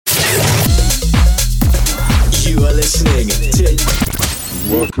listening to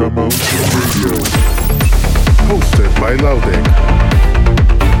Lokomotion Radio, hosted by Loudek.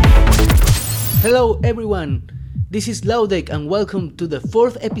 Hello everyone, this is Loudek and welcome to the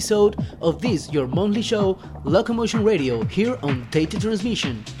 4th episode of this, your monthly show, Lokomotion Radio, here on Data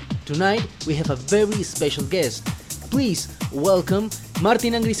Transmission. Tonight we have a very special guest. Please welcome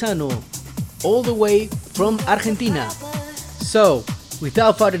Martin Angrisano, all the way from Argentina. So,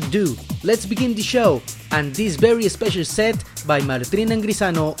 without further ado, let's begin the show and this very special set by Martin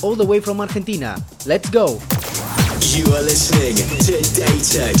Angrisano all the way from Argentina. Let's go! You are listening to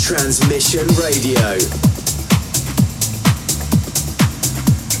Data Transmission Radio.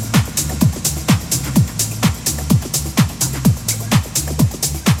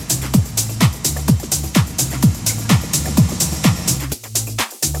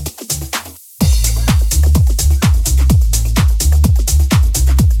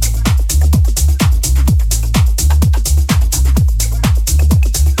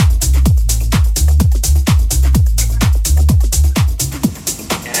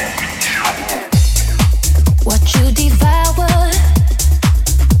 What you divide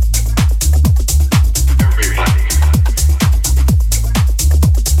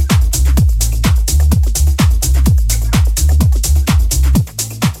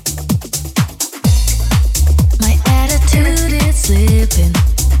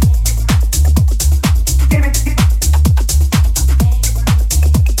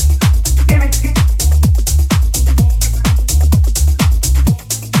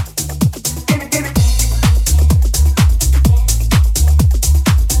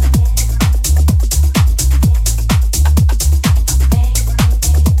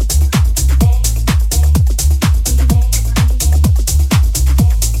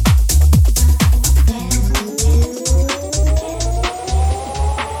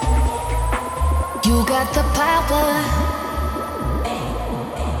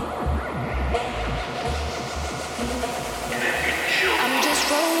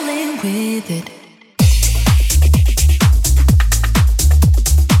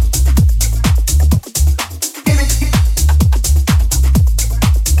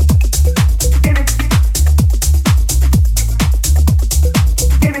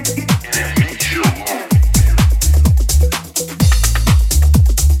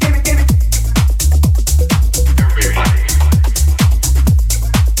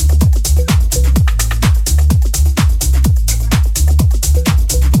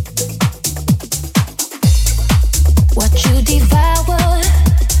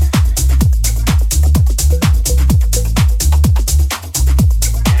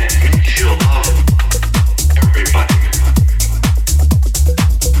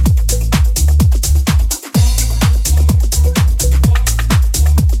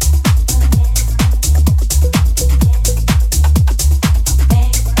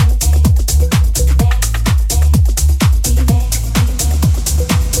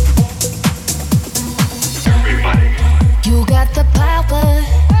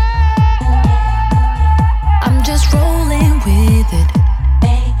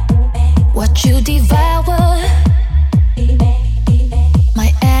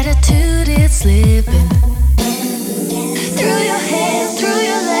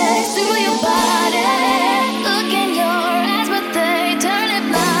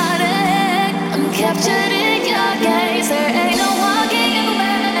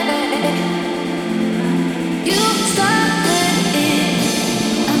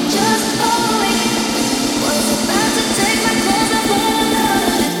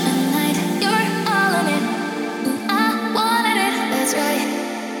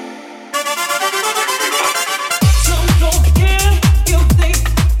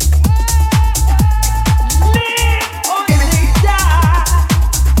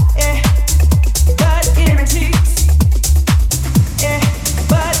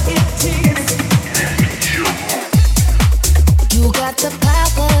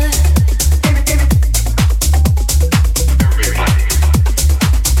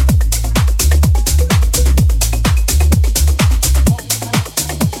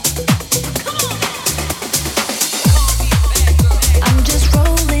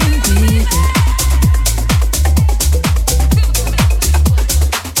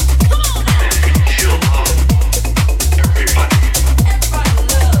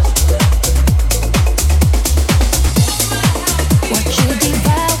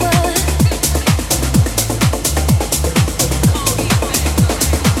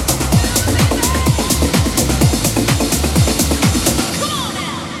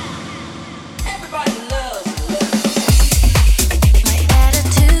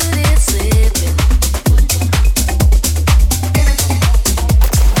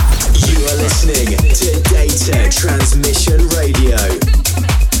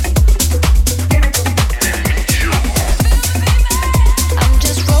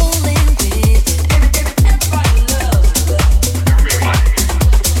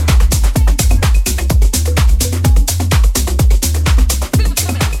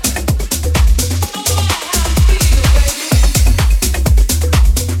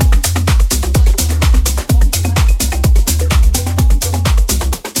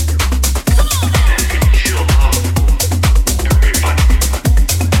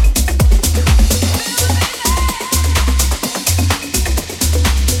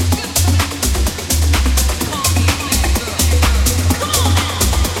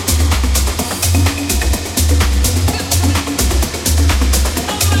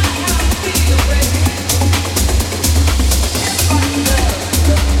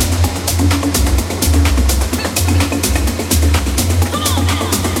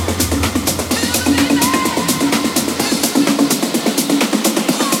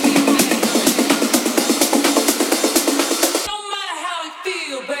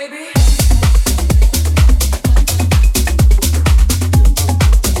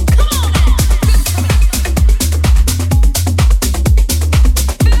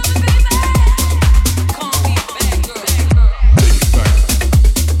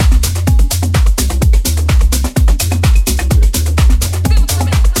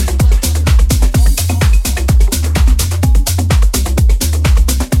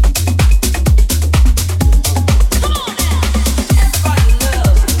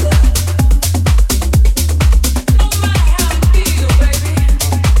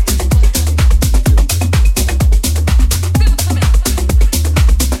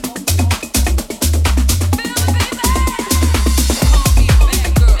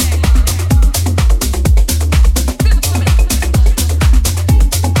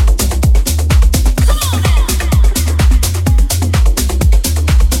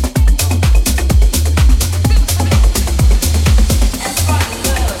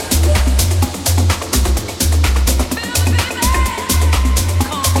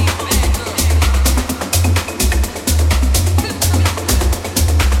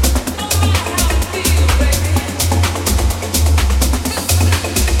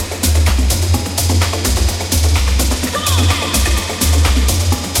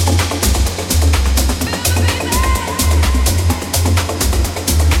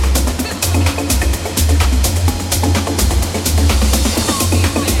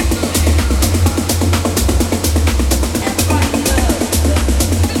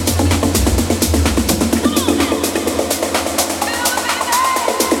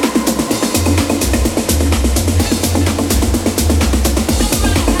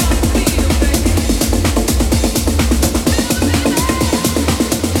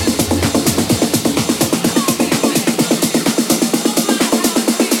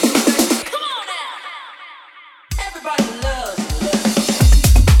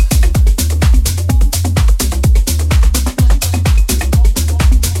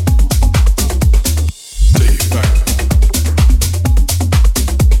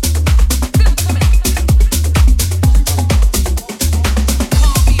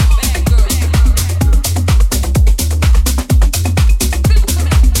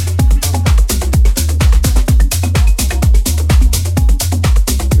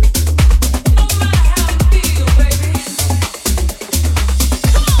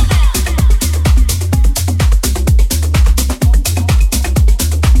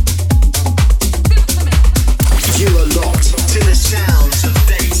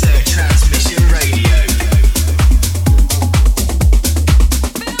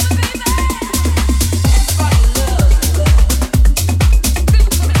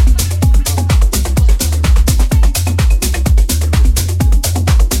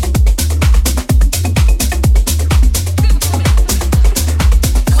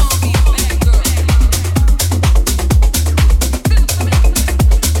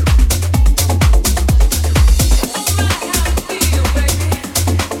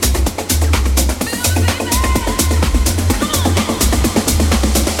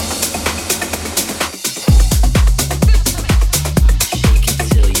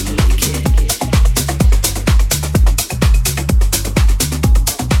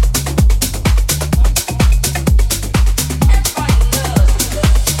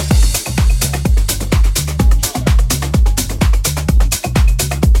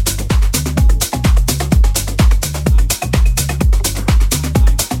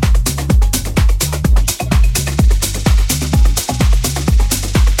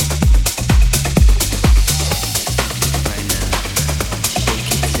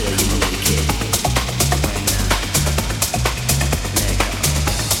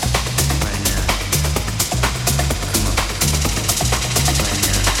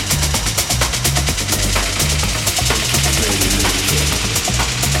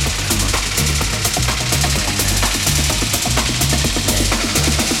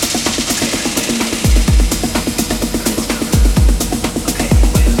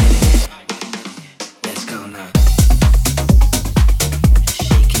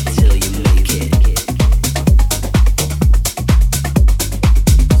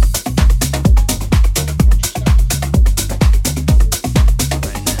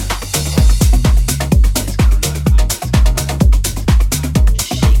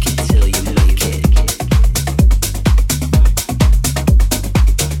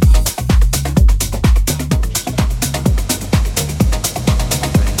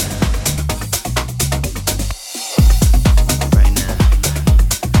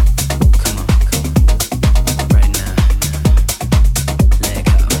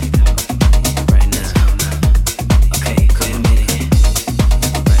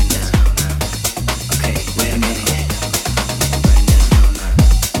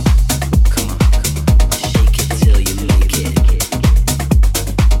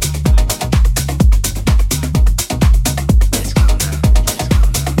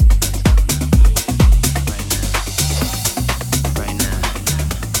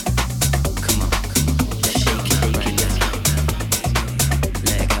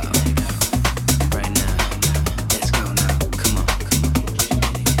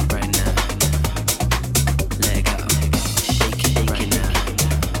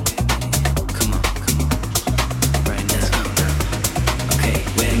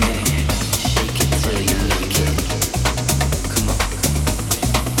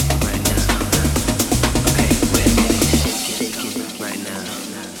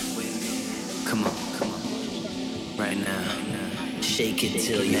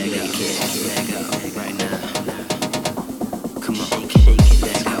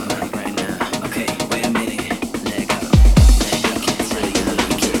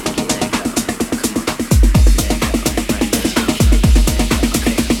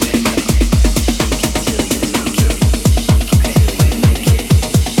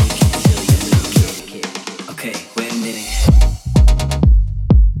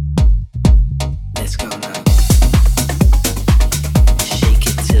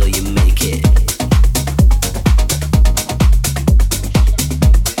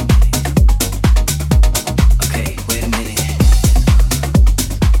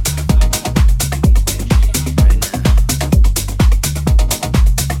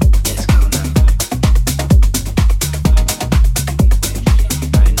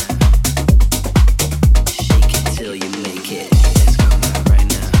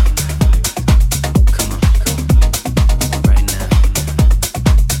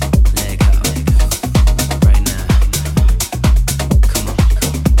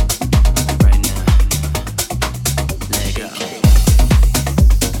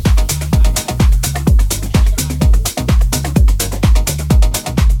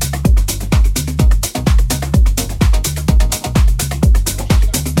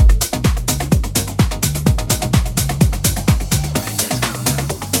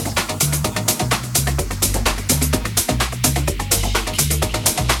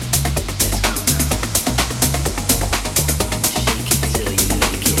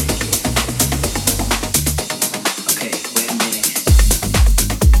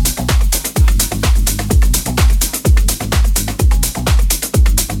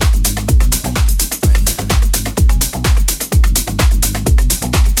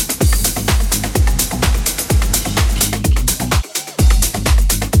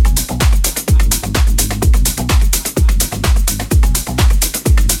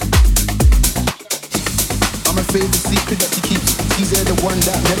secret that she keeps. She's the one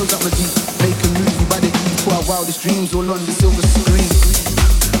that meddles up my deep. Make a movie by the eve, put our wildest dreams all on the silver screen.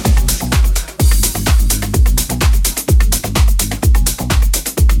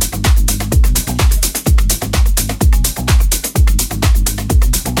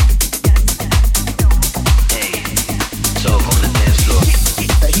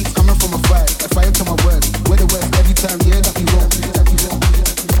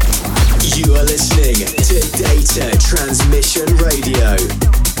 Transmission Radio.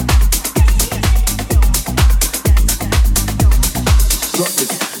 Drop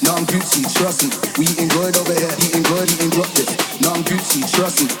this, now I'm Gucci, trust me. We eating good over here, eating good, eating drop this. Now I'm Gucci,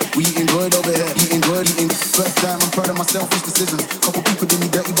 trust me. We eating good over here, eating good, eating. First time I'm proud of my selfish decisions. Couple people did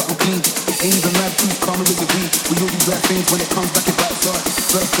me dirty, but I'm clean. Ain't even mad, proof, karma is a beat. We all do bad things when it comes back, it backstart.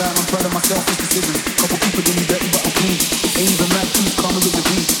 First time I'm proud of my selfish decisions. Couple people did me dirty, but I'm clean. Ain't even mad, proof, karma is a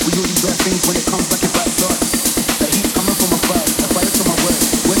beat. We all do bad things when it comes back, it backstart.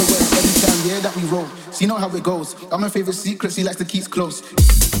 That we roll. She know how it goes. I'm her favorite secret. She likes to keep close.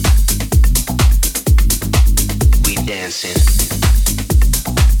 We dancing.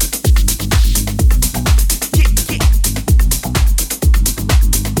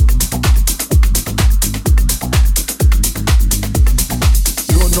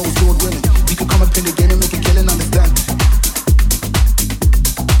 Lord knows, Lord willing. We could come up in the game and make a killing, understand.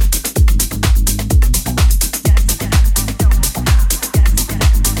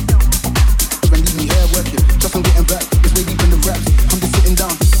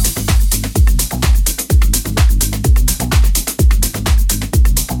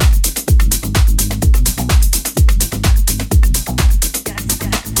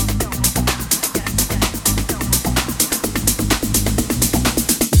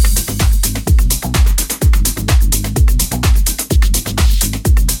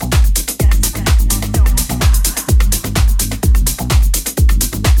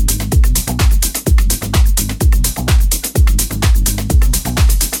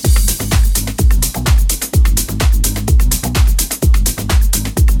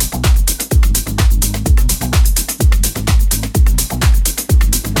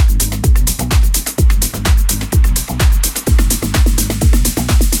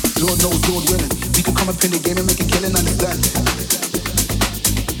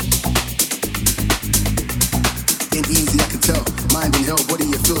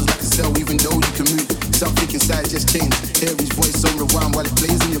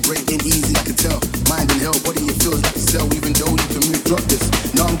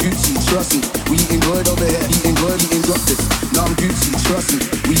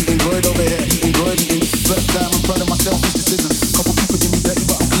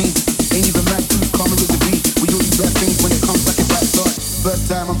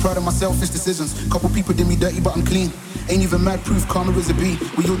 Couple people did me dirty, but I'm clean. Ain't even mad, proof karma is a B.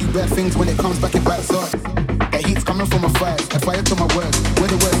 We all do bad things when it comes back, it backstart. That heat's coming from my fires, I fire to my words. We're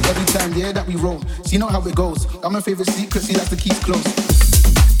the words every time, yeah, that we roll. She know how it goes. I'm her favorite secret, she likes to keep close.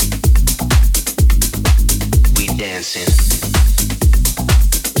 We dancing.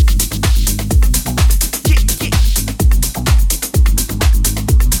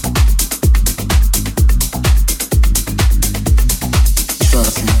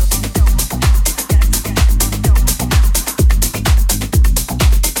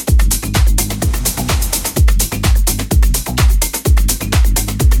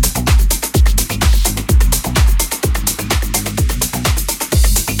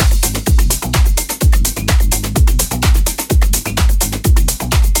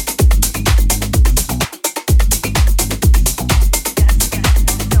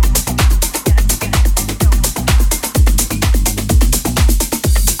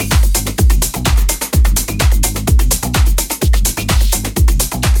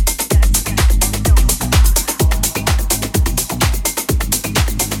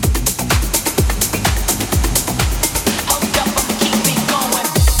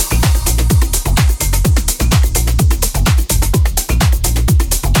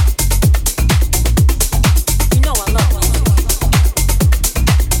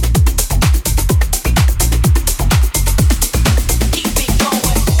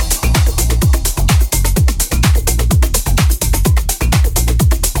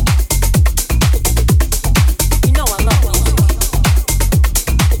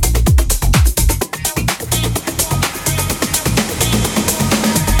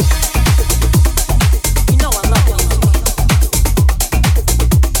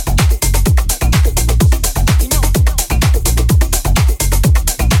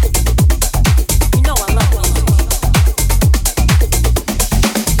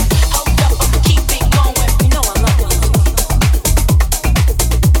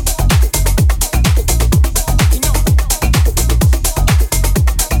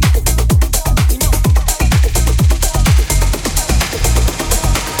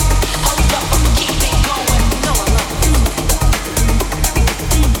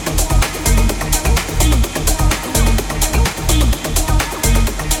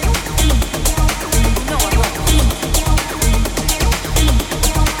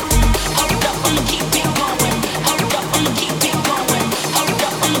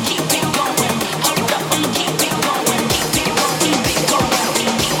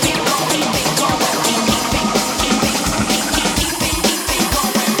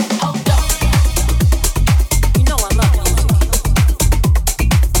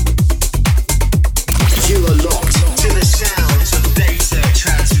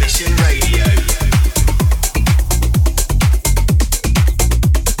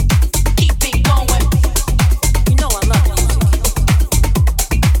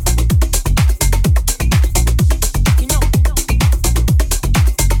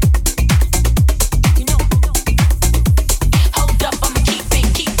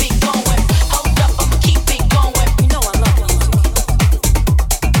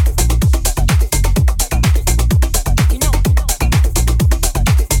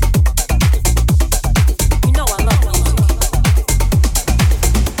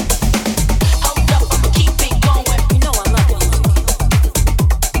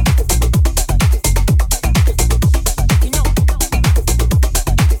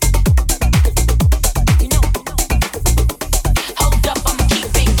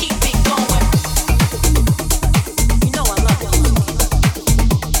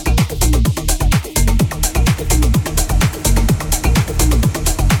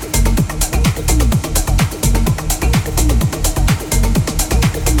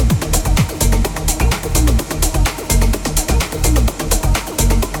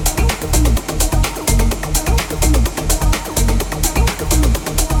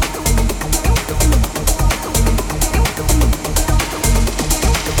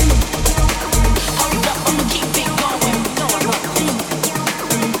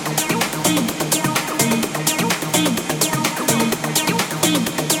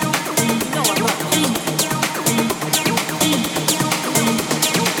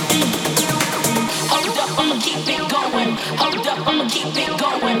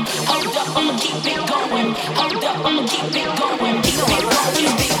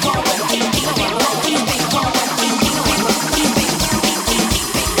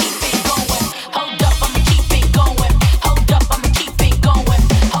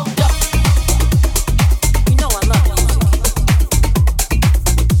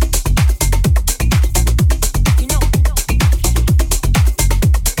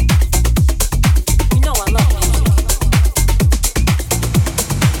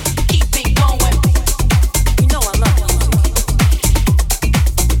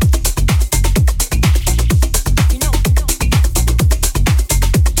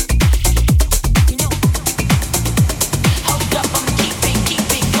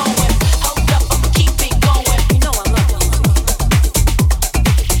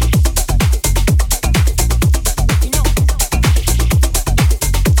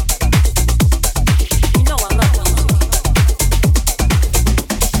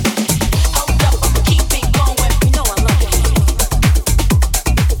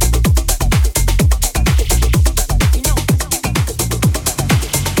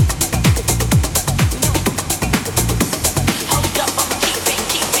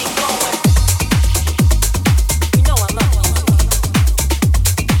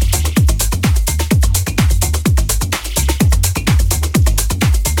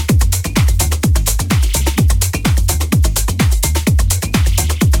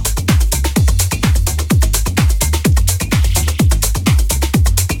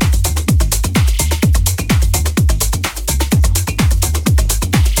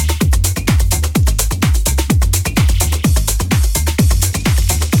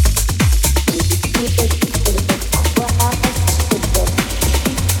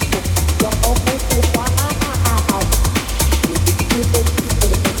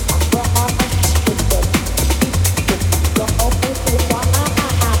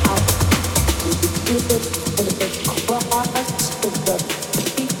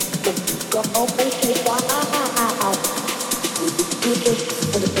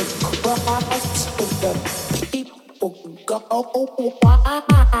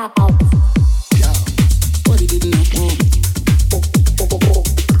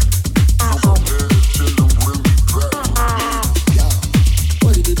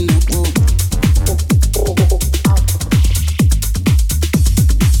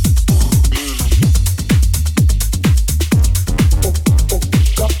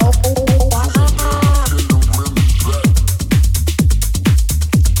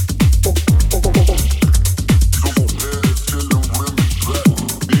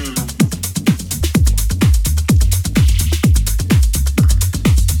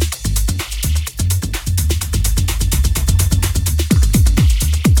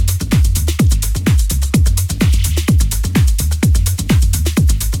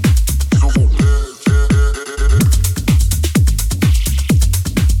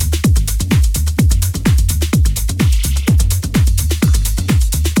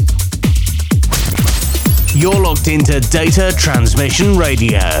 Into Data Transmission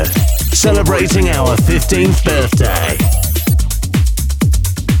Radio, celebrating our 15th birthday.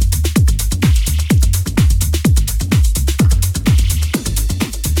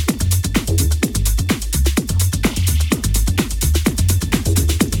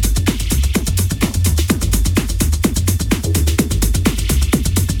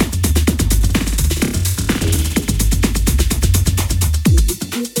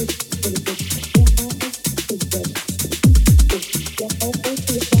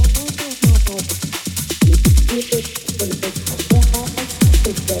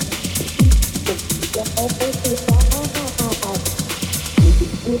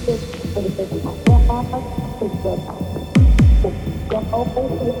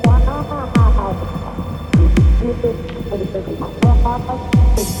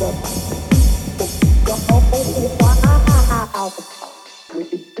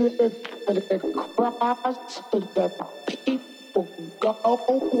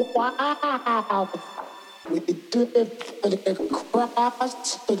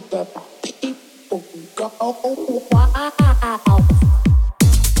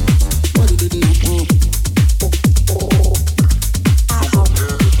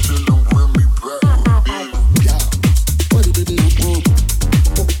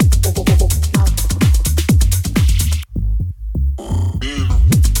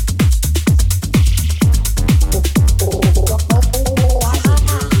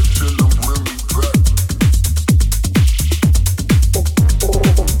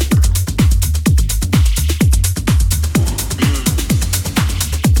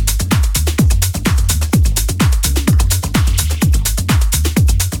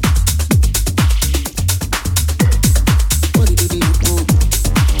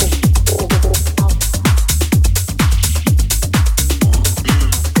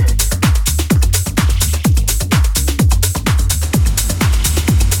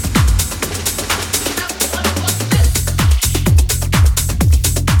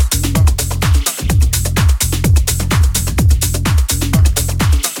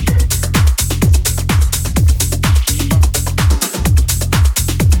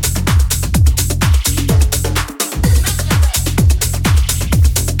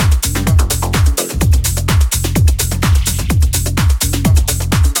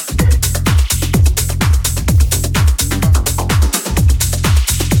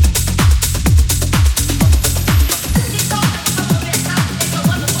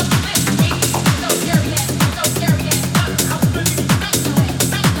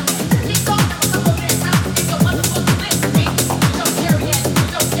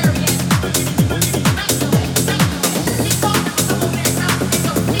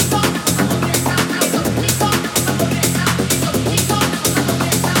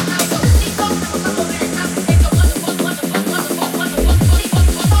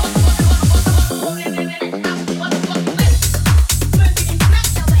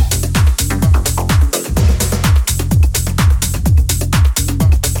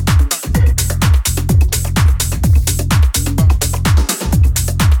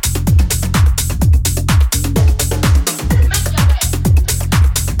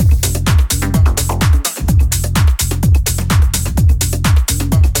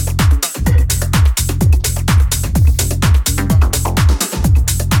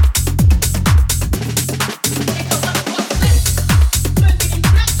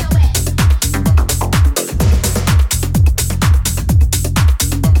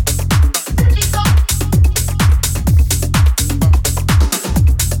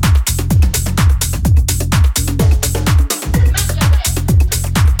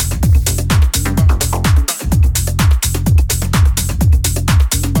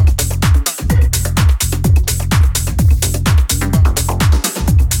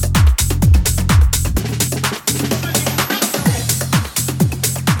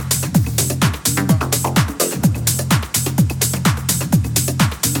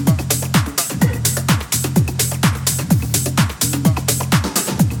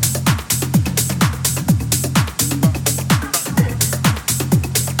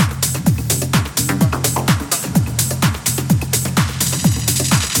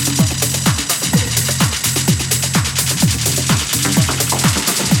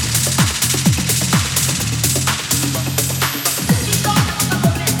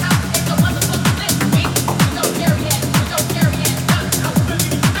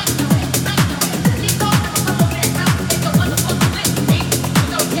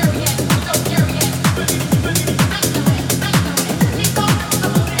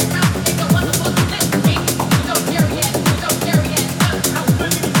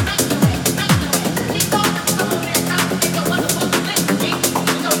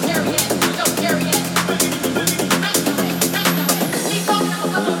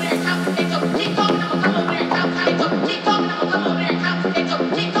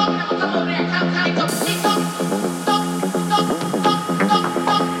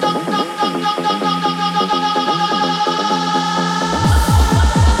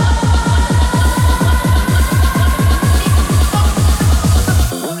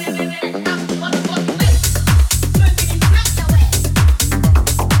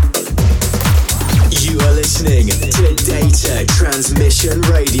 Data Transmission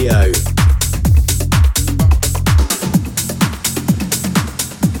Radio.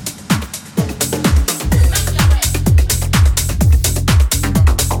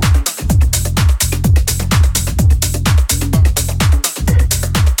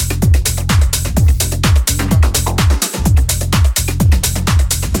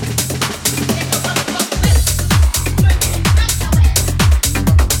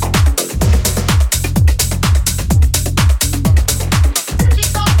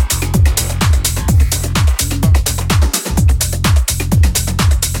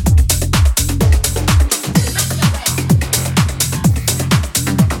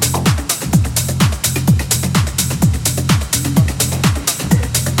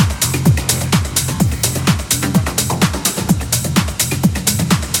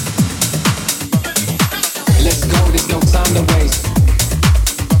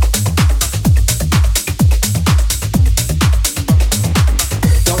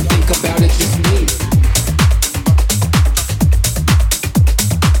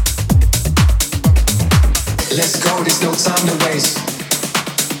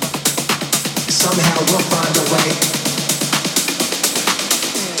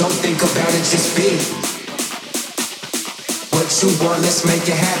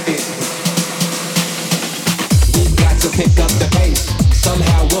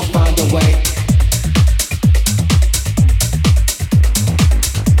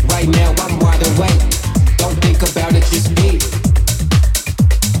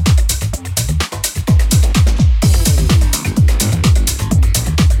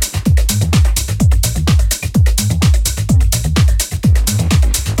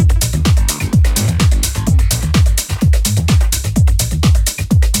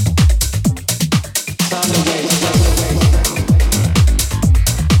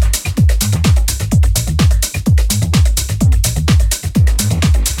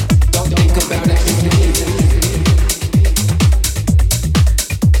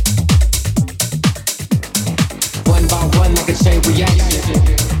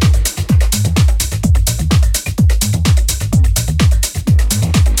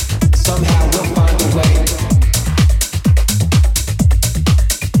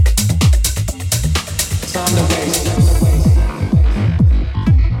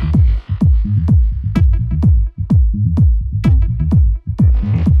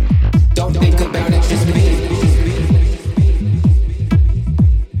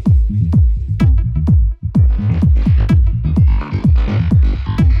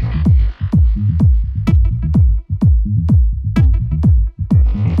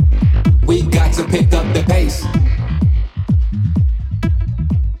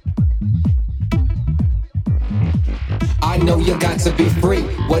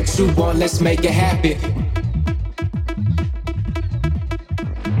 Let's make it happen.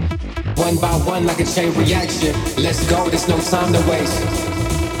 One by one, like a chain reaction. Let's go, there's no time to waste.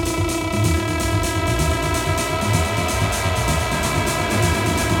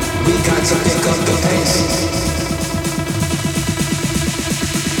 We got to pick up the pace.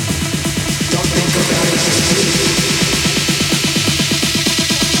 Don't think about it, just do it.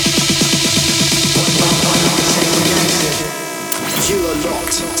 One by one, like a chain reaction. You are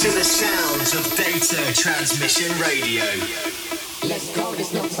locked to the sounds of Data Transmission Radio. Let's go,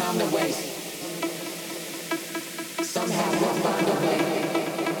 there's no time to waste. Somehow we'll find a way.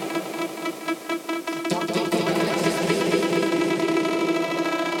 Don't think about it, just be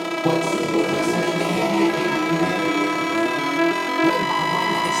what's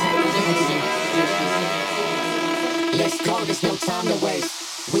let's go, there's no time to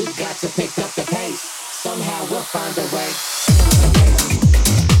waste. We've got to pick up the pace. Somehow we'll find a way.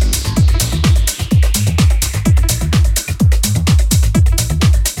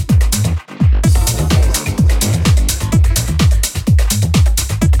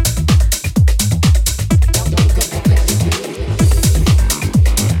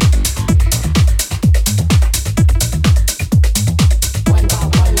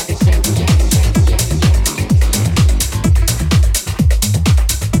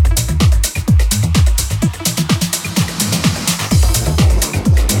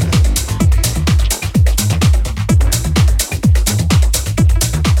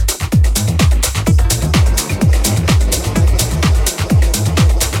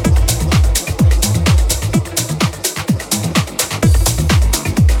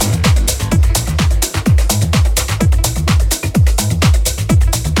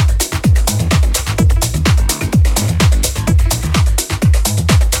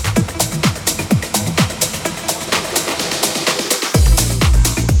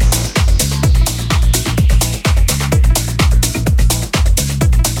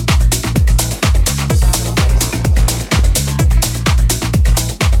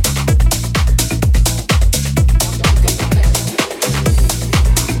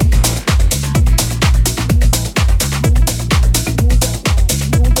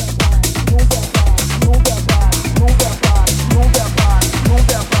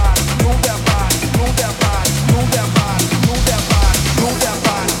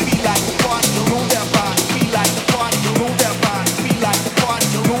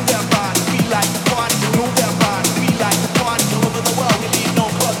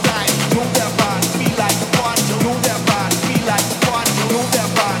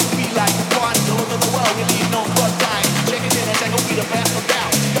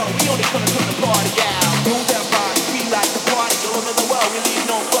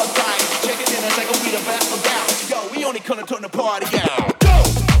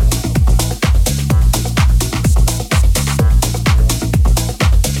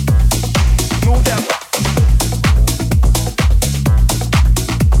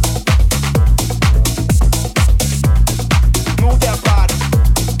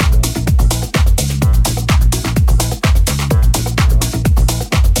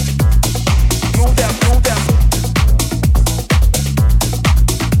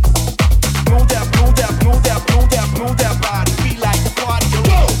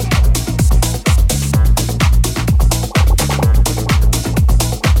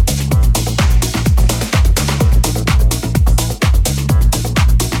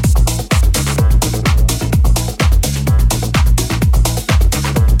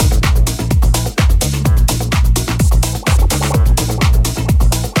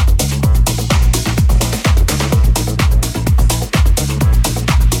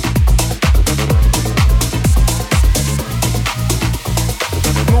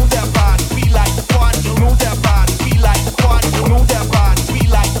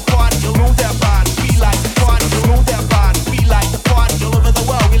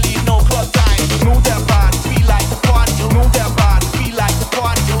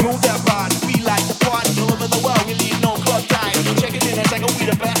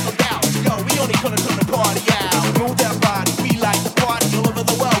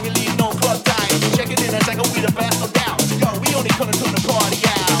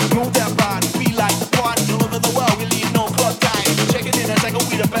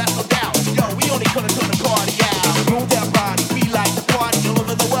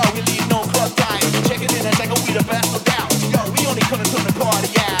 turn the party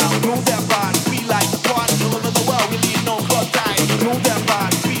out. Move that body, we like the party all over the world. We leave no club tight. Move that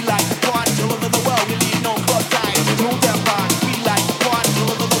body, we like the party all over the world. We leave no club tight. Move that body, we like the party all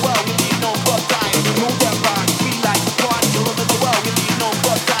over the world. We leave no club tight. Move that body, we like the party all over the world. We leave no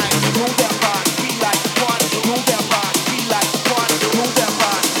club tight. Move that body, we like the party. Move that body, we like the party. Move that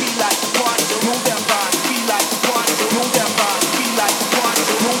body, we like the party. Move that body, we like the party. Move that body, we like the party.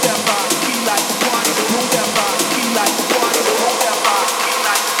 Move that body, we like the party. Move that body, we like the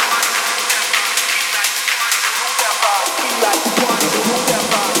party. Move that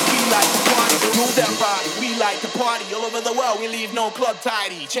body, we like the party. Move that body, we like the party all over the world. We leave no club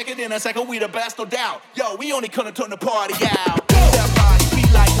tidy. Check it in a second, we the best, no doubt. Yo, we only gonna turn the party out. Move that body, we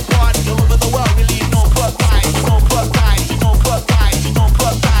like the party all over the world. We leave no club tidy, no club tidy, no club tidy, no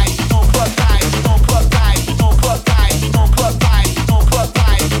club tidy, no club tidy, no club tidy, no club tidy, no club tidy, no club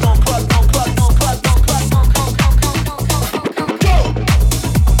tidy, no club, no club, no club, no club, no club, no club, no club, go.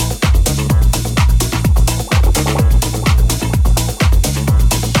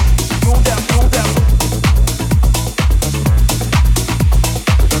 Move that, move that.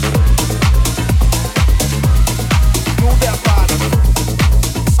 Move that body.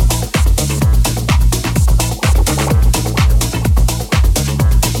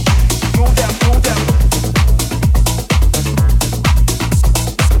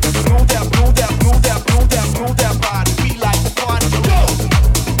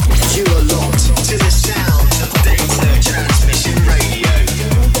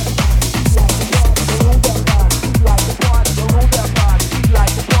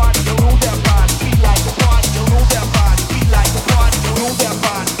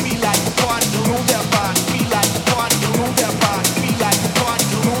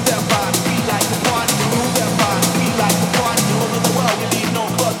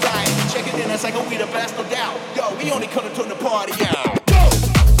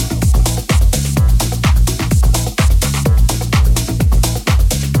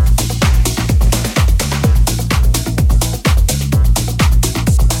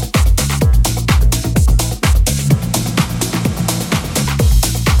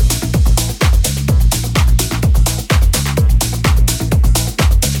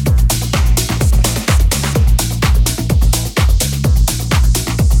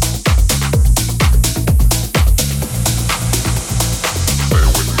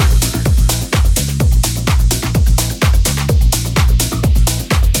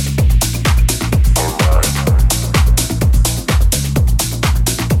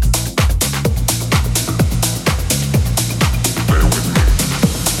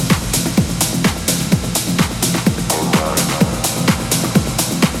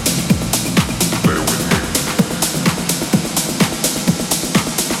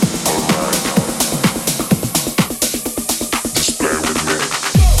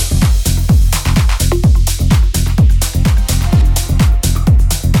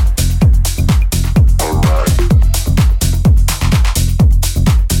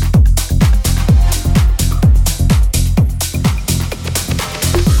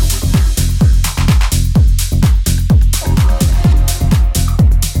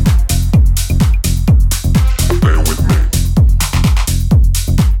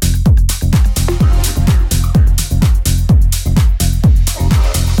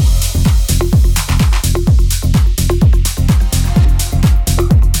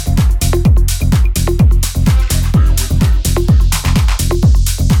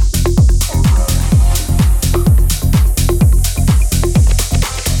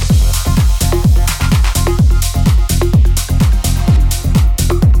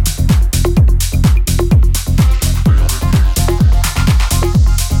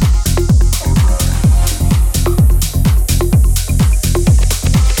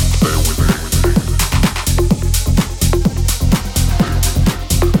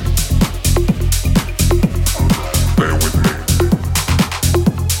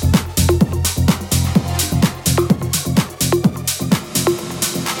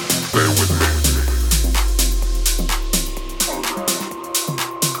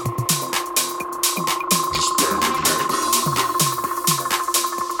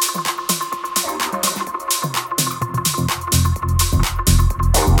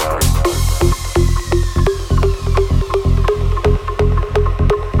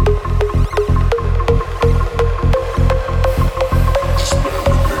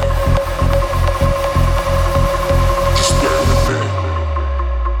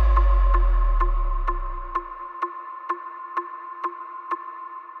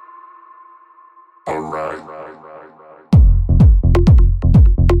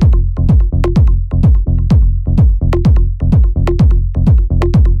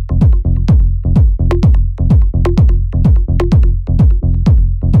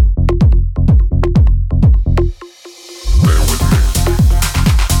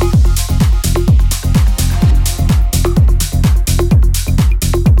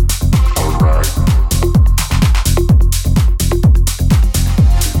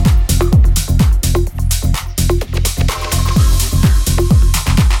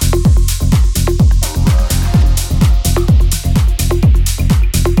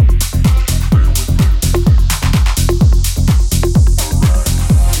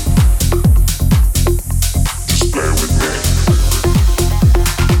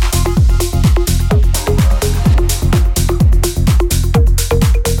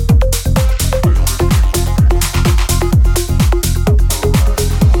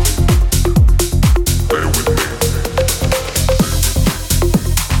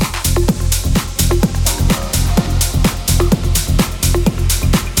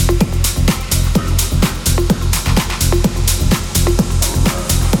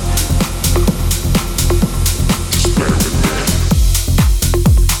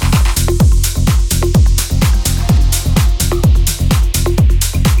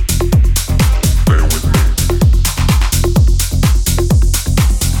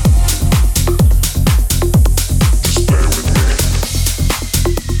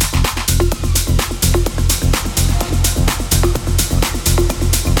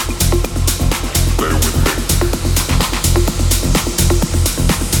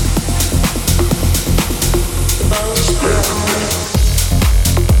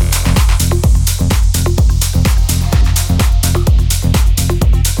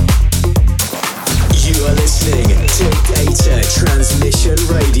 Transmission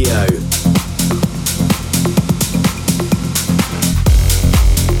Radio.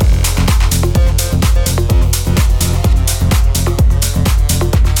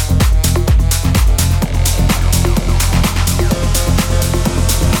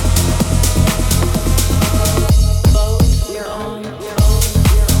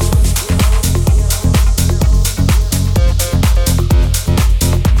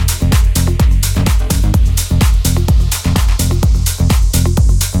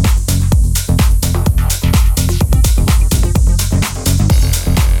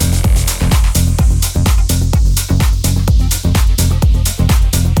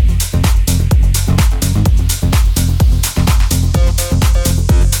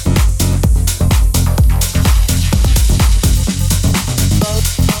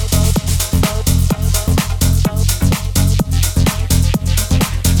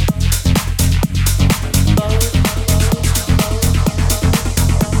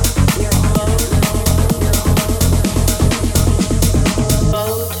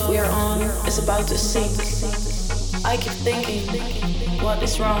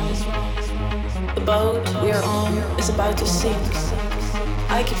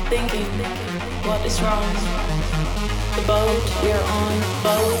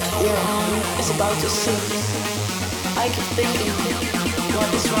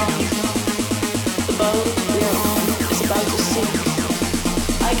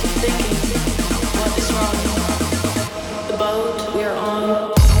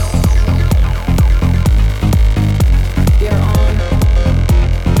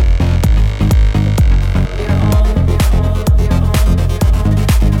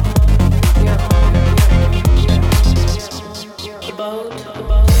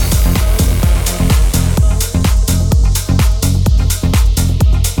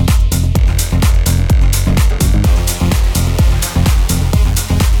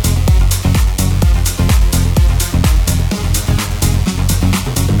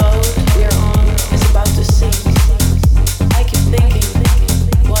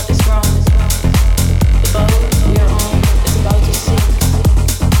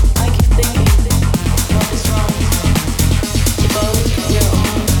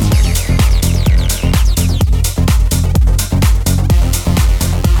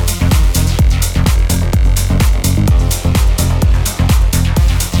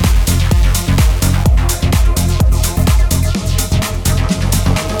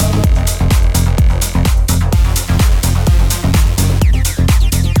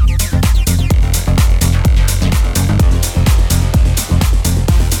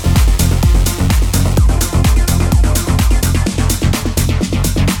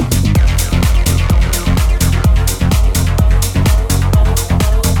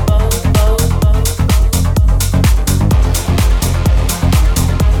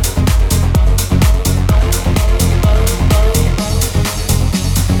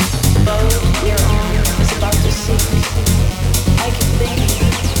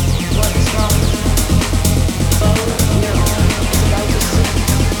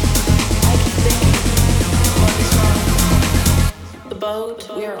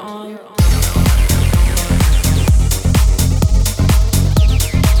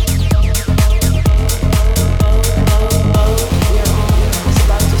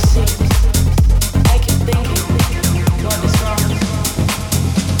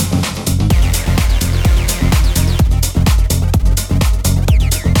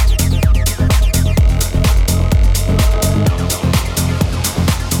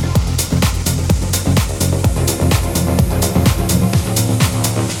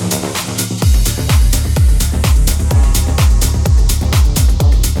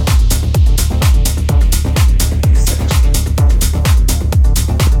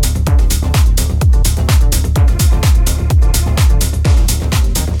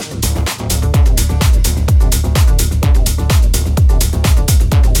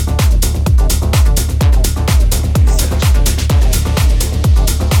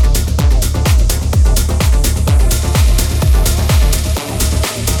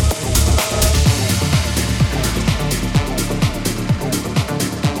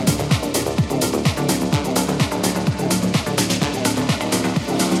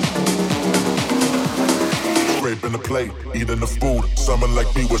 plate, eating the food. Someone like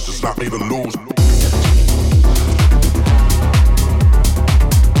me was just not made to lose.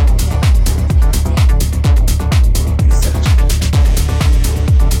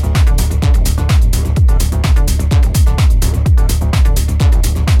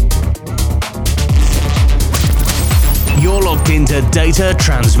 You're locked into Data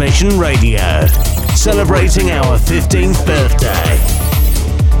Transmission Radio, celebrating our 15th birthday.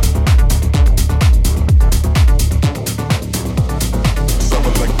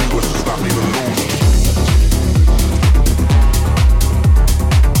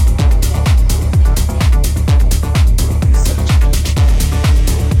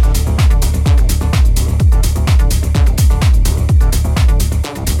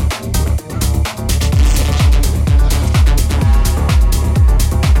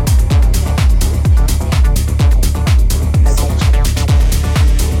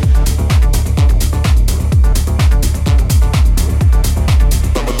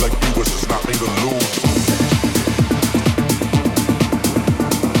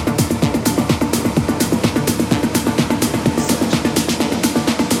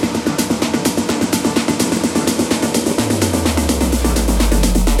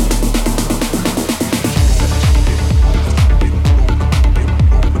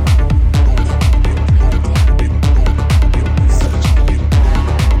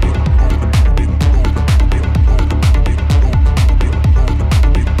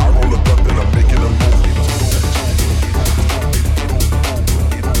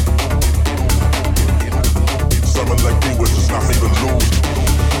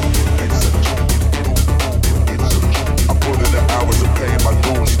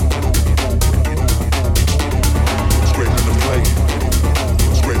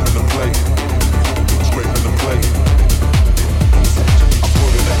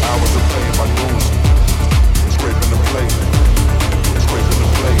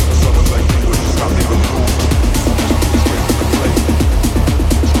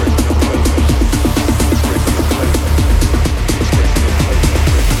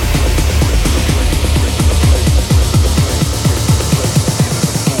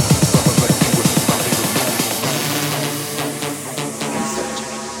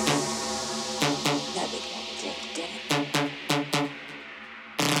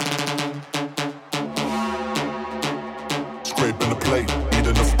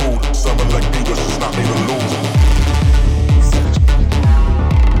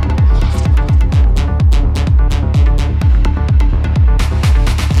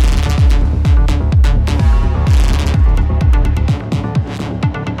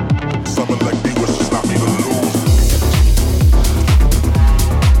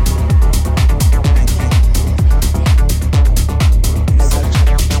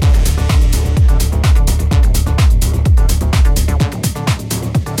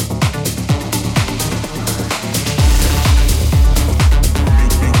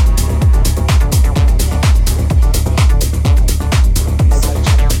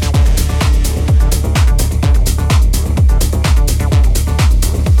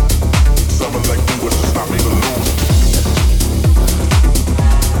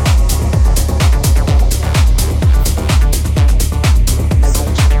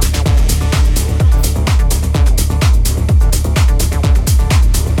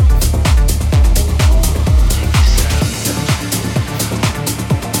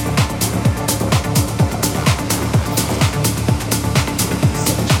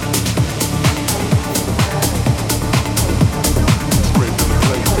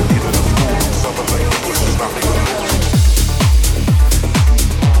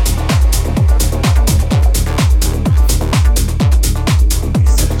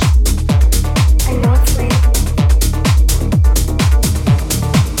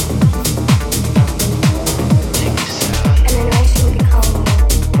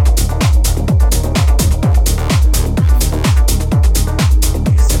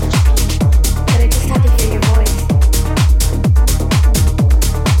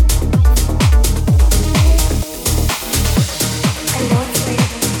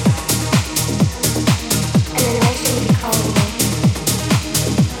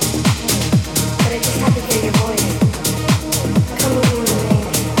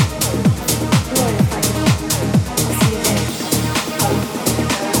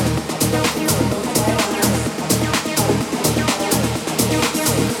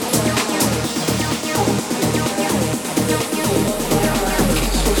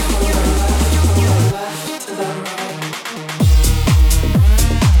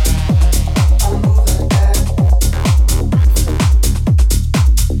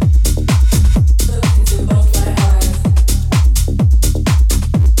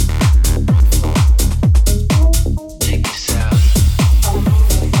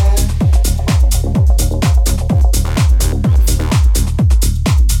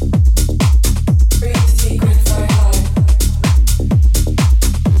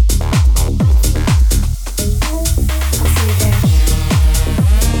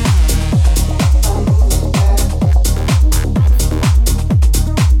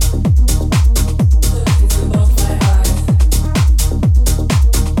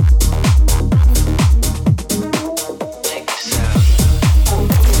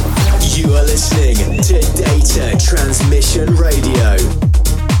 listening to Data Transmission Radio.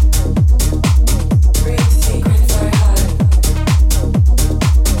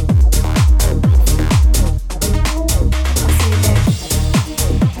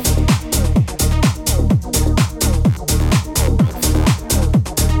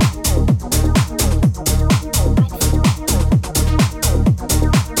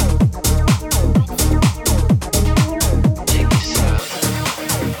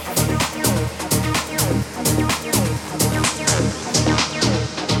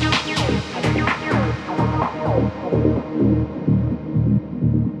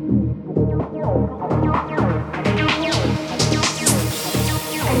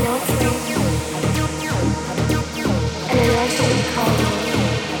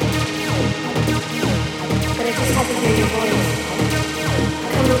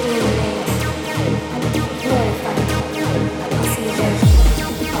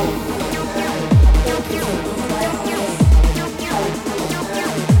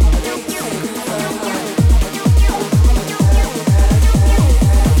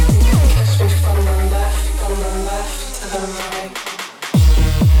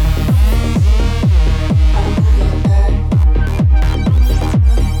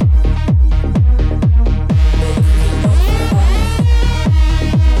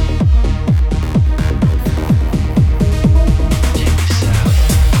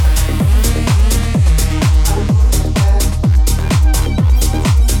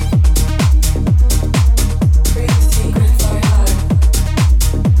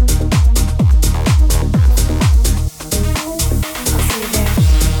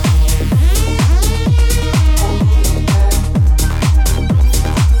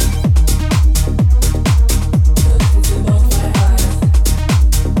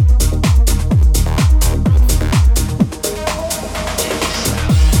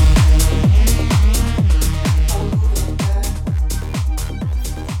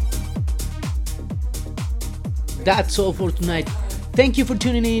 That's all for tonight. Thank you for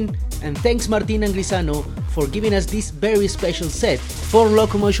tuning in, and thanks Martin Angrisano for giving us this very special set for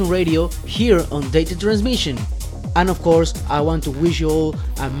Lokomotion Radio here on Data Transmission. And of course, I want to wish you all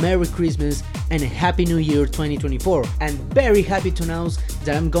a Merry Christmas and a Happy New Year 2024. And very happy to announce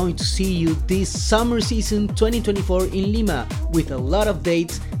that I'm going to see you this summer season 2024 in Lima with a lot of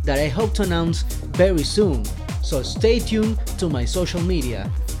dates that I hope to announce very soon. So stay tuned to my social media.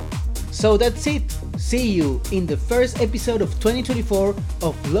 So that's it. See you in the first episode of 2024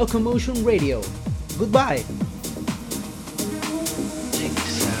 of Lokomotion Radio. Goodbye.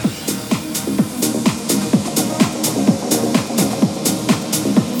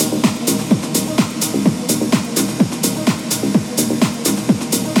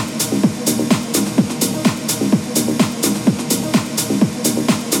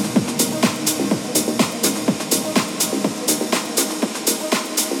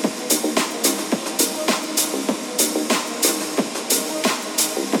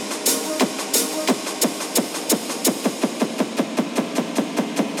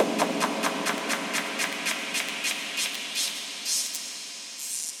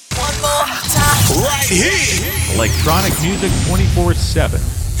 Electronic music 24/7.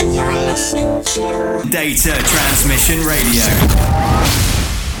 Data Transmission Radio.